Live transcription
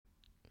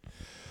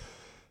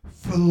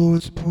For the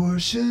Lord's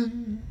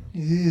portion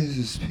is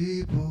his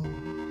people.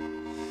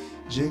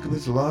 Jacob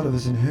is a lot of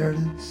his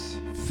inheritance.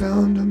 He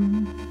found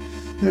him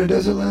in a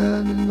desert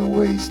land, in the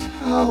waste,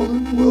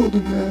 howling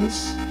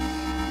wilderness.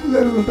 He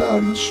led him about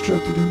and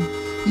instructed him.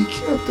 He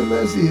kept him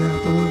as the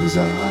apple of his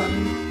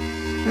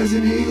eye. As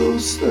an eagle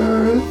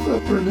stirreth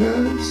up her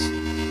nest,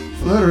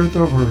 fluttereth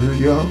over her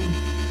young,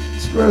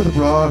 spreadeth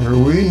abroad her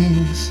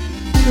wings,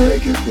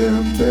 taketh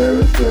them,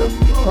 beareth them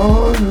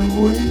on her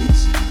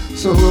wings.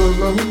 So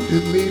alone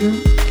did lead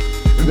him,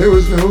 and there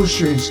was no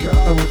strange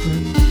God with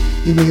him.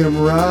 He made him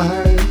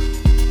ride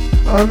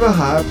on the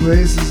high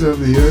places of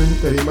the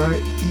earth, that he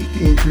might eat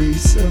the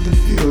increase of the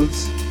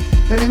fields.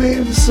 And he made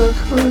him suck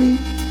honey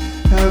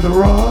out of the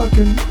rock,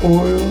 and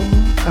oil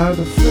out of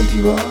the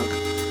flinty rock,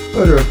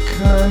 butter of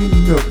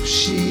kine, milk of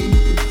sheep,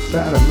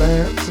 fat of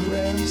lambs and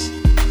rams,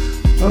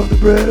 of the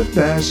bread of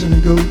Bashan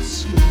and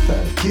goats, with the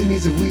fat of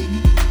kidneys of wheat.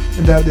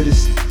 And thou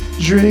didst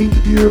drink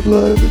the pure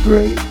blood of the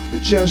grape, the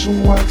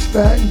Jeshurun wax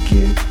fat and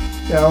kid.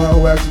 Thou art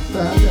waxen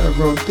fat, thou art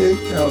grown thick,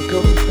 thou art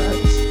covered with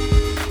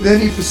fatness. Then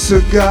he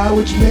forsook God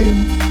which made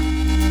him,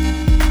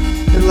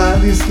 and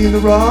lightly esteemed the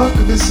rock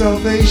of his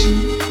salvation.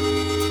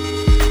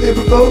 They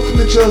provoked him,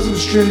 the chosen of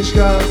strange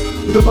gods,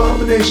 with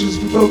abominations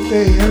provoked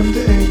they him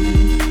to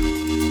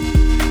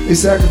anger. They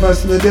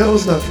sacrificed to the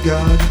devils, not to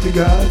God, but to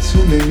gods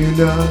whom they knew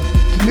not,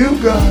 to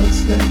new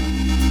gods that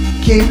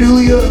came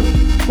newly up,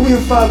 whom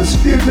your fathers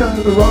feared not,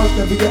 the rock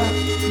that begat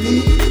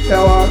thee.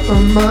 Thou art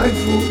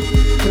unmindful,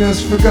 and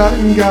hast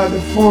forgotten God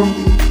that formed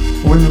thee.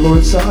 And when the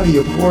Lord saw it, he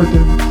abhorred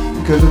them,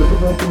 because of the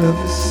provoking of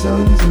his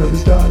sons and of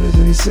his daughters.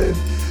 And he said,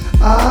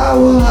 I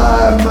will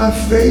hide my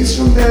face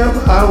from them,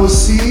 I will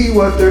see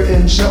what their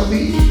end shall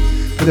be.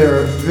 For they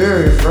are a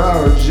very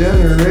froward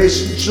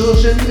generation,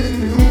 children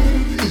in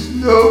whom is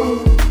no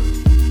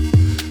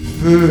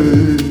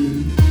faith.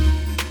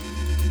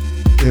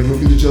 They have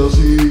moved to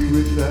jealousy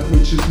with that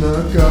which is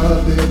not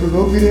God. They have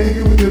provoked me to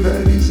anger with their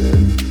vanities,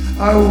 and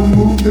I will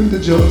move them to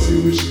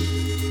jealousy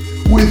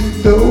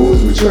with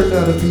those which are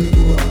not a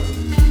people.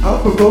 I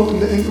will provoke them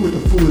to anger with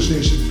the foolish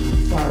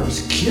nations. Fire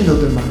is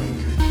kindled in my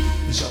anger,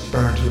 and shall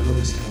burn to the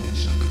lowest hell, and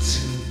shall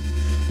consume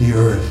the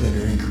earth and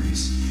her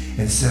increase,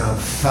 and set on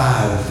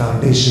fire the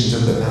foundations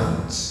of the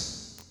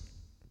mountains.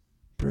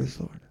 Praise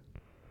the Lord.